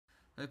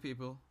Hey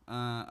people,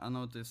 I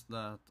noticed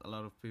that a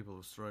lot of people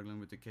were struggling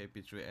with the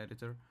KP3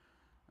 editor.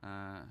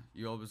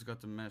 You always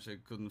got the message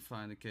couldn't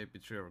find the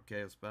KP3 or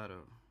Kaoss Pad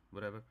or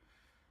whatever.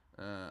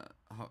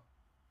 How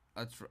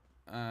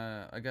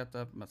I got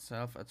that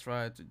myself. I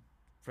tried to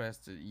press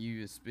the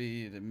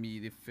USB, the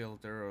Midi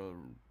filter, or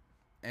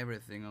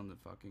everything on the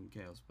fucking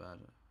Kaoss Pad,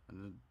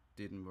 and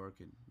it didn't work.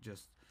 It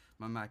just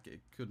my Mac it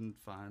couldn't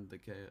find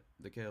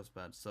the Kaoss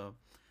Pad. So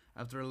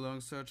after a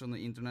long search on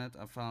the internet,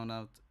 I found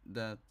out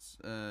that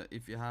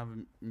if you have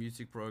a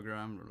music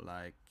program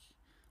like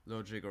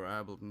Logic or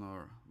Ableton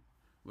or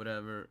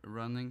whatever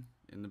running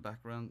in the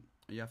background,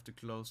 you have to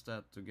close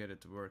that to get it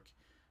to work.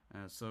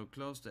 So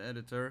close the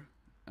editor,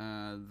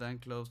 then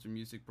close the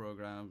music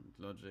program,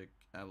 Logic,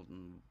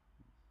 Ableton,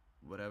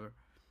 whatever,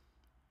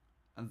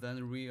 and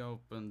then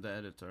reopen the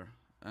editor.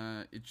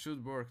 It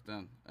should work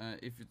then.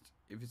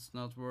 If it's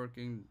not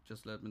working,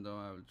 just let me know.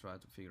 I will try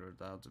to figure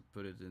it out to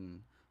put it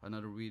in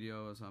another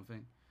video or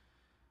something.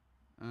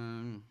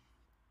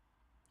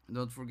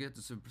 Don't forget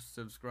to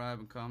subscribe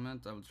and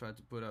comment. I will try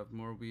to put out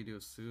more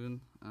videos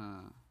soon.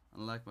 And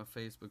like my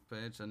Facebook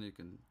page, and you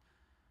can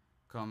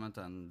comment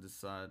and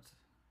decide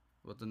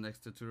what the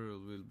next tutorial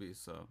will be.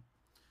 So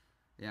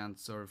yeah, and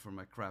sorry for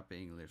my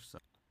crappy English. So.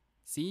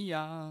 See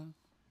ya!